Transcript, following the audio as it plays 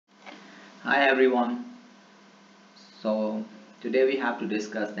Hi everyone. So today we have to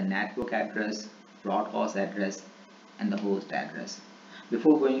discuss the network address, broadcast address and the host address.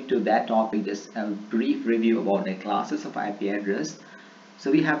 Before going to that topic, just a brief review about the classes of IP address.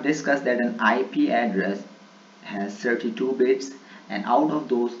 So we have discussed that an IP address has 32 bits, and out of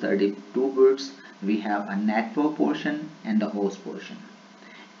those 32 bits we have a network portion and the host portion.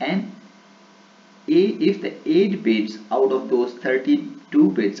 And if the 8 bits out of those 32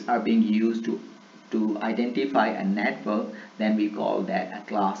 bits are being used to identify a network, then we call that a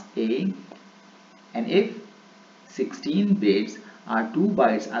class A. And if 16 bits or 2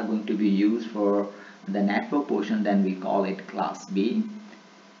 bytes are going to be used for the network portion, then we call it class B.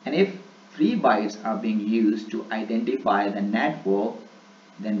 And if 3 bytes are being used to identify the network,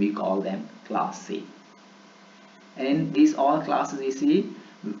 then we call them class C. And in these all classes, you see,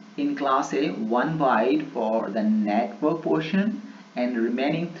 in class A, 1 byte for the network portion and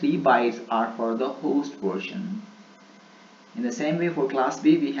remaining 3 bytes are for the host portion. In the same way, for class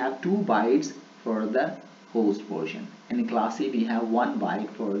B we have 2 bytes for the host portion, and in class C we have 1 byte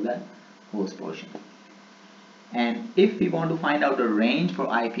for the host portion. And if we want to find out the range for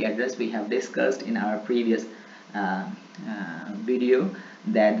IP address, we have discussed in our previous video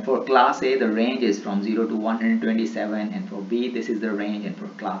that for class A the range is from 0 to 127, and for B this is the range, and for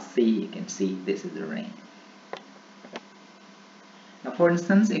class C you can see this is the range. Now for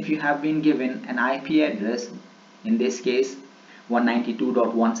instance, if you have been given an IP address, in this case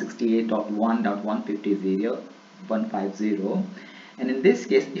 192.168.1.150, and in this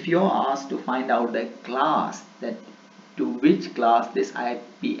case if you are asked to find out the class, that to which class this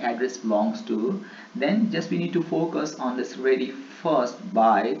IP address belongs to, then just we need to focus on this very first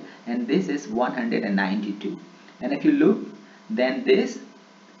byte, and this is 192. And if you look, then this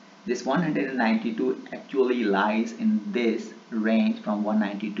 192 actually lies in this range from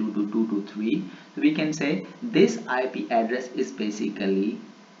 192 to 223. So we can say this IP address is basically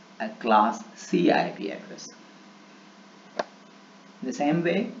a class C IP address. In the same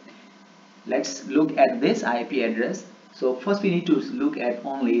way, let's look at this IP address. So first we need to look at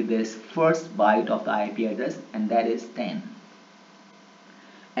only this first byte of the IP address, and that is 10.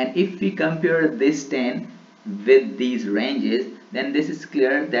 And if we compare this 10 with these ranges, then this is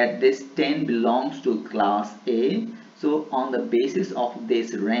clear that this 10 belongs to class A. So on the basis of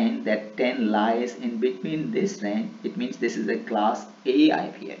this range, that 10 lies in between this range, it means this is a class A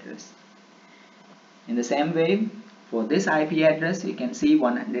IP address. In the same way, for this IP address, you can see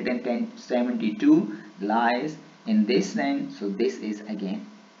 110.72 lies in this range, so this is again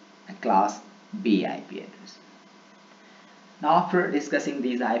a class B IP address. Now after discussing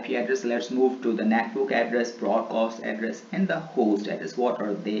these IP addresses, let's move to the network address, broadcast address and the host address. What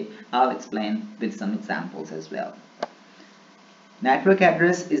are they? I'll explain with some examples as well. Network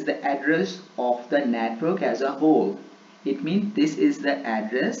address is the address of the network as a whole. It means this is the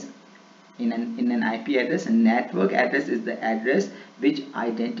address in an IP address. A network address is the address which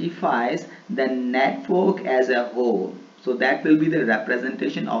identifies the network as a whole. So that will be the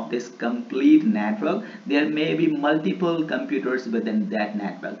representation of this complete network. There may be multiple computers within that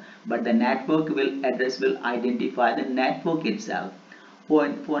network, but the network address will identify the network itself. For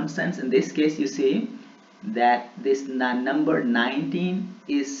instance, in this case, you see that this number 19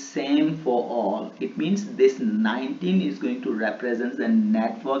 is same for all. It means this 19 is going to represent the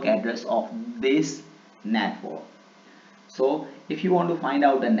network address of this network. So if you want to find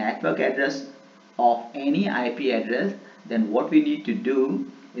out the network address of any IP address, then what we need to do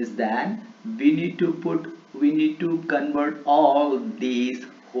is that we need to convert all these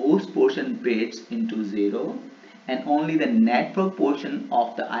host portion bits into 0, and only the network portion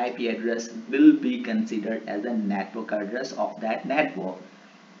of the IP address will be considered as the network address of that network.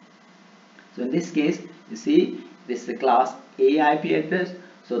 So in this case, you see this is the class A IP address,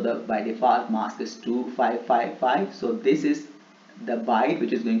 so the by default mask is 2555. So this is the byte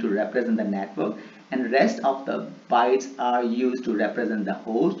which is going to represent the network, and rest of the bytes are used to represent the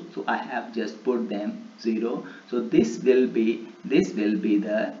host. So I have just put them 0. So this will be the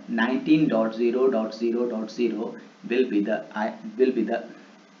 19.0.0.0 will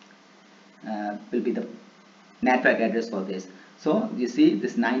be the network address for this. So you see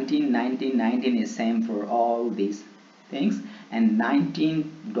this 19 is same for all these things, and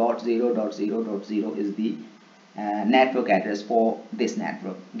 19.0.0.0 is the network address for this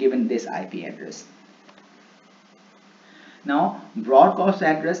network given this IP address. Now broadcast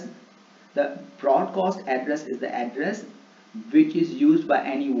address. The broadcast address is the address which is used by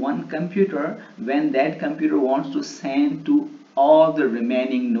any one computer when that computer wants to send to all the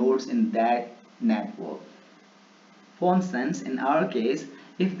remaining nodes in that network. For instance, in our case,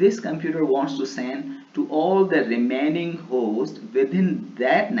 if this computer wants to send to all the remaining hosts within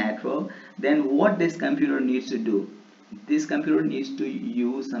that network, then what this computer needs to do? This computer needs to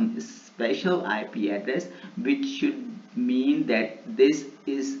use some special IP address, which should mean that this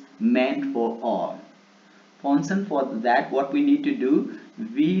is meant for all. Function for that, what we need to do,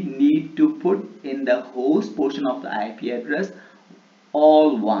 we need to put in the host portion of the IP address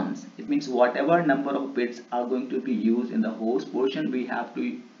all ones. It means whatever number of bits are going to be used in the host portion, we have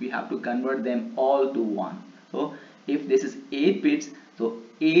to convert them all to one. So if this is 8 bits, so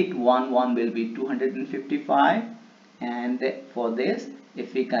 811 will be 255, and for this,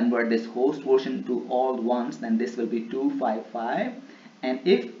 if we convert this host portion to all ones, then this will be 255. And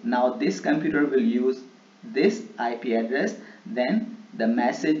if now this computer will use this IP address, then the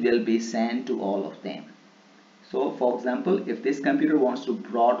message will be sent to all of them. So for example, if this computer wants to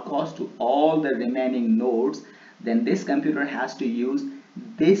broadcast to all the remaining nodes, then this computer has to use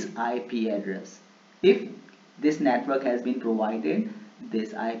this IP address. If this network has been provided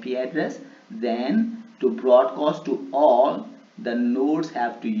this IP address, then to broadcast to all the nodes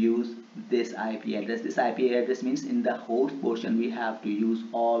have to use this IP address. This IP address means in the host portion we have to use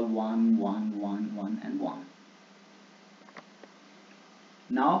all 1, 1, 1, 1 and 1.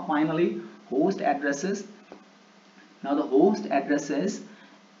 Now finally, host addresses. Now the host addresses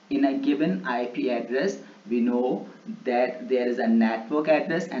in a given IP address, we know that there is a network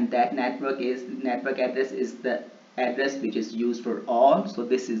address, and that network address is the address which is used for all. So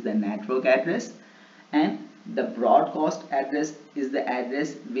this is the network address, and the broadcast address is the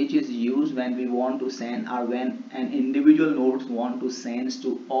address which is used when we want to send, or when an individual nodes want to send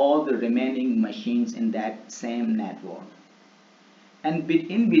to all the remaining machines in that same network. And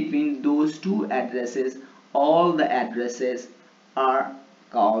in between those two addresses, all the addresses are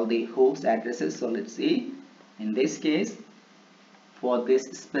called the host addresses. So let's see, in this case, for this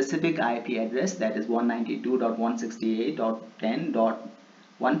specific IP address, that is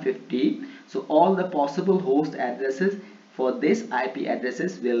 192.168.10.150, so all the possible host addresses for this IP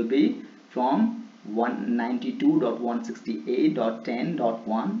addresses will be from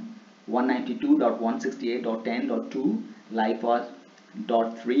 192.168.10.1, 192.168.10.2, likewise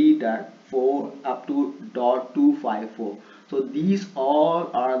 .3.4 up to .254. So these all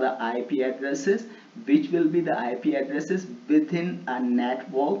are the IP addresses which will be the IP addresses within a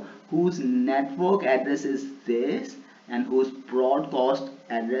network whose network address is this and whose broadcast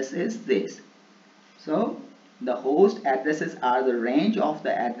address is this. So the host addresses are the range of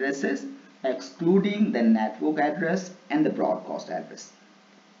the addresses excluding the network address and the broadcast address.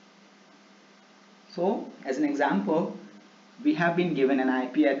 So as an example, we have been given an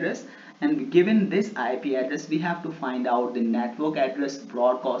IP address, and given this IP address we have to find out the network address,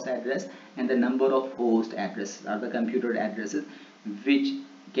 broadcast address and the number of host addresses, or the computer addresses which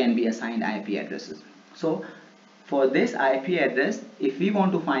can be assigned IP addresses. So for this IP address, if we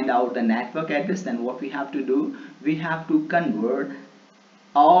want to find out the network address, then what we have to do, we have to convert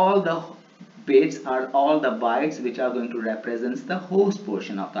all the bits or all the bytes which are going to represent the host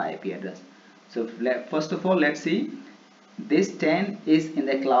portion of the IP address. So first of all, let's see. This 10 is in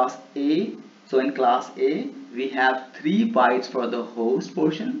the class A. So in class A we have 3 bytes for the host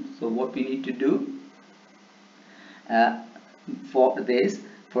portion. So what we need to do, for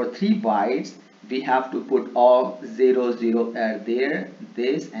 3 bytes we have to put all 0 0 there,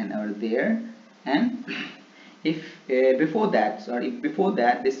 this and there. And if before that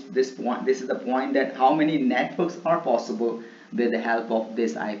this is the point that how many networks are possible with the help of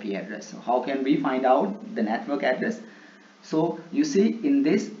this IP address. So how can we find out the network address? So you see, in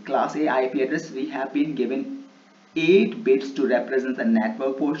this class A IP address we have been given 8 bits to represent the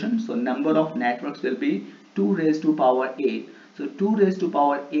network portion. So number of networks will be 2 raised to power 8. So 2 raised to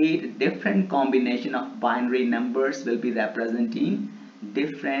power 8 different combination of binary numbers will be representing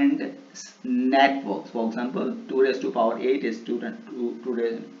different networks. For example, 2 raised to power 8 is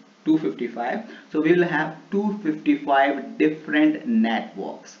 255. So we will have 255 different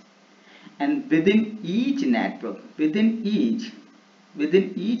networks. And within each network,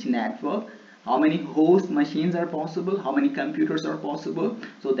 how many host machines are possible, how many computers are possible?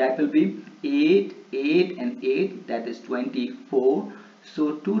 So that will be 8, 8 and 8, that is 24.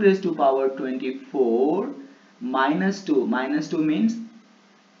 So 2 raised to power 24 minus 2 means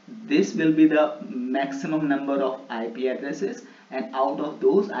this will be the maximum number of IP addresses, and out of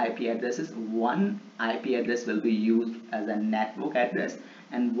those IP addresses, one IP address will be used as a network address,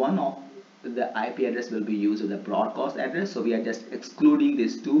 and one of the IP address will be used as a broadcast address. So we are just excluding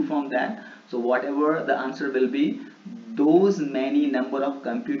these two from that. So whatever the answer will be, those many number of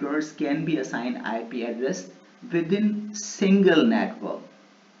computers can be assigned IP address within single network.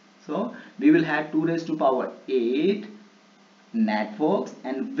 So we will have 2 raised to power 8 networks,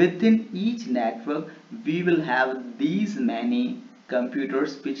 and within each network we will have these many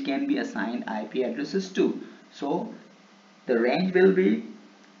computers which can be assigned IP addresses to. So the range will be,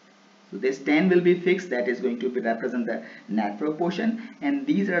 so this 10 will be fixed, that is going to be represent the network portion, and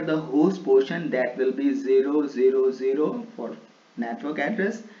these are the host portion, that will be 000 for network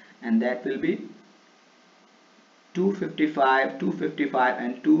address, and that will be 255, 255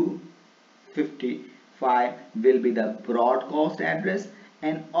 and 255 will be the broadcast address,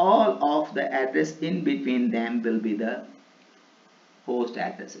 and all of the address in between them will be the host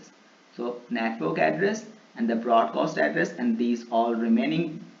addresses. So network address and the broadcast address, and these all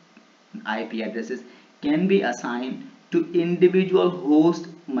remaining IP addresses can be assigned to individual host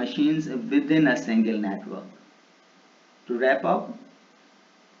machines within a single network. To wrap up,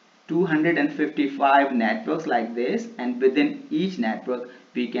 255 networks like this, and within each network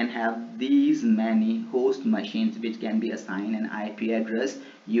we can have these many host machines which can be assigned an IP address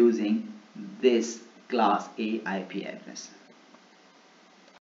using this class A IP address.